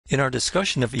In our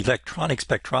discussion of electronic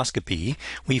spectroscopy,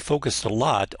 we focused a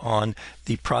lot on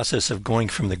the process of going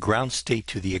from the ground state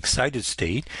to the excited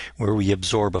state, where we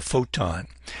absorb a photon.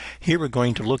 Here we're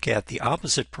going to look at the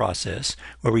opposite process,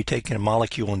 where we take a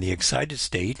molecule in the excited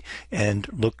state and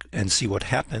look and see what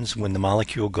happens when the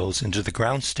molecule goes into the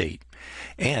ground state.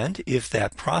 And if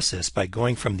that process, by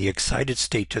going from the excited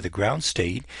state to the ground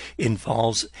state,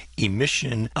 involves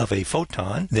emission of a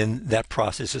photon, then that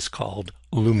process is called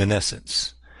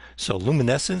luminescence. So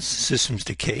luminescence, systems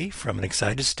decay from an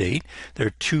excited state. There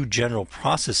are two general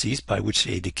processes by which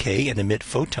they decay and emit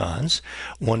photons.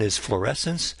 One is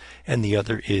fluorescence and the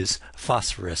other is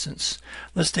phosphorescence.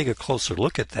 Let's take a closer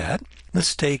look at that.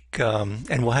 Let's take,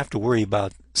 and we'll have to worry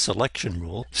about selection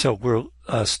rule. So we'll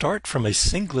start from a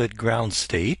singlet ground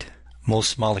state.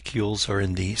 Most molecules are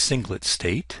in the singlet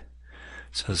state.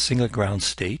 So singlet ground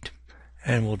state.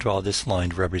 And we'll draw this line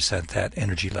to represent that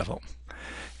energy level.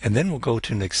 And then we'll go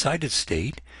to an excited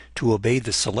state to obey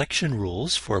the selection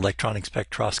rules for electronic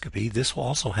spectroscopy. This will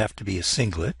also have to be a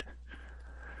singlet.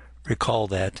 Recall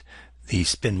that the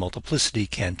spin multiplicity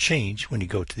can change when you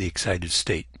go to the excited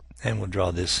state. And we'll draw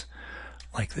this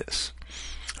like this.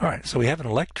 All right, so we have an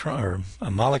electron or a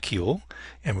molecule,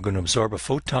 and we're going to absorb a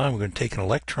photon. We're going to take an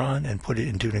electron and put it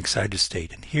into an excited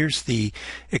state. And here's the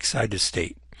excited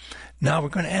state. Now we're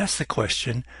going to ask the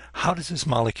question, how does this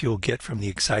molecule get from the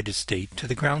excited state to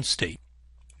the ground state?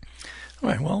 All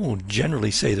right, well, we'll generally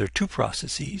say there are two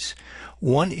processes.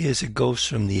 One is it goes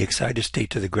from the excited state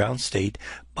to the ground state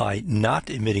by not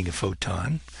emitting a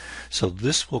photon. So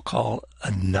this we'll call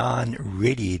a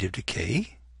non-radiative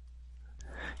decay.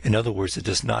 In other words, it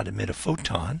does not emit a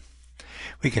photon.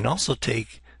 We can also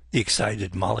take the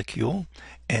excited molecule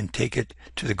and take it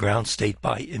to the ground state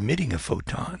by emitting a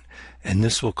photon, and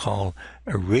this we'll call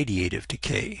a radiative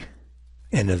decay.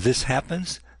 And if this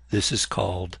happens, this is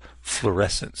called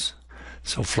fluorescence.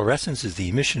 So fluorescence is the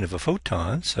emission of a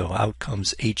photon, so out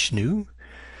comes h nu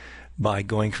by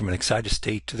going from an excited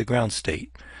state to the ground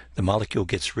state. The molecule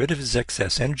gets rid of its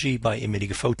excess energy by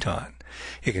emitting a photon.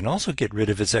 It can also get rid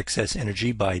of its excess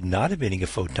energy by not emitting a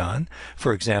photon,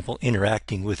 for example,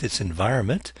 interacting with its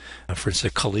environment, for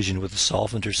instance, a collision with a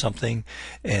solvent or something,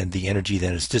 and the energy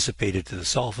then is dissipated to the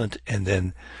solvent, and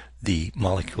then the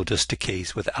molecule just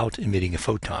decays without emitting a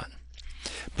photon.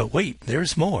 But wait,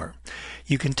 there's more.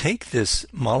 You can take this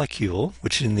molecule,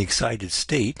 which is in the excited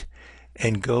state,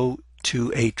 and go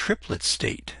to a triplet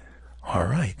state. All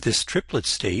right, this triplet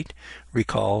state,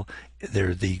 recall,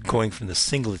 they're going from the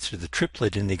singlet to the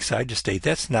triplet in the excited state.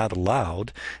 That's not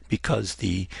allowed because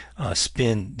the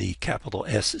spin, the capital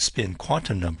S spin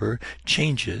quantum number,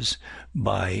 changes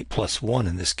by +1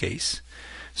 in this case.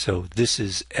 So this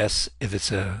is S, if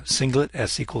it's a singlet,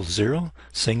 S equals 0,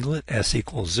 singlet, S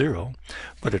equals 0,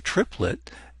 but a triplet,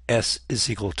 S is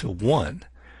equal to 1.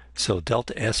 So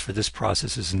delta S for this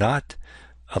process is not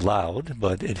allowed,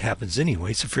 but it happens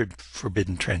anyway. It's a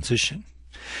forbidden transition.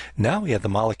 Now we have the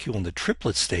molecule in the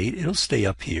triplet state. It'll stay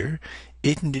up here.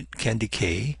 It can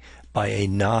decay by a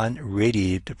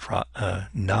non-radiative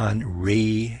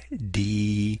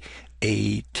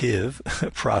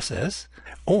process,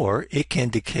 or it can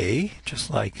decay, just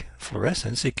like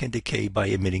fluorescence, it can decay by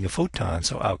emitting a photon.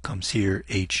 So out comes here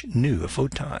h nu, a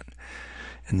photon.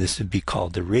 And this would be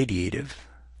called the radiative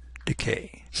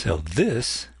decay. So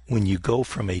this, when you go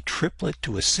from a triplet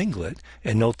to a singlet,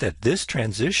 and note that this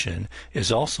transition is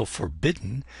also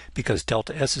forbidden because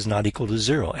delta S is not equal to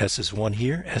 0. S is 1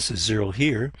 here, S is 0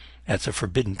 here. That's a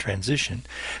forbidden transition.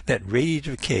 That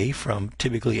radiative decay from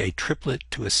typically a triplet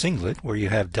to a singlet, where you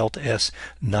have delta S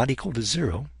not equal to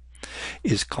 0,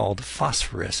 is called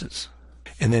phosphorescence.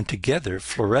 And then together,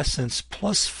 fluorescence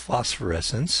plus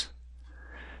phosphorescence,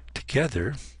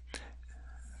 together,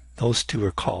 those two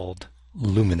are called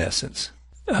luminescence.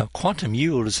 Quantum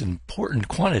yield is an important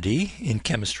quantity in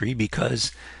chemistry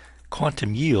because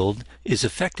quantum yield is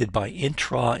affected by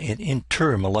intra and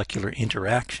intermolecular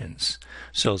interactions.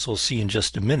 So as we'll see in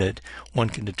just a minute, one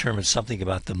can determine something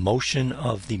about the motion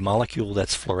of the molecule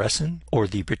that's fluorescent or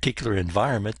the particular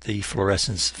environment the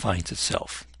fluorescence finds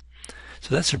itself.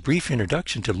 So that's a brief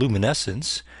introduction to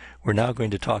luminescence. We're now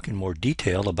going to talk in more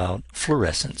detail about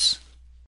fluorescence.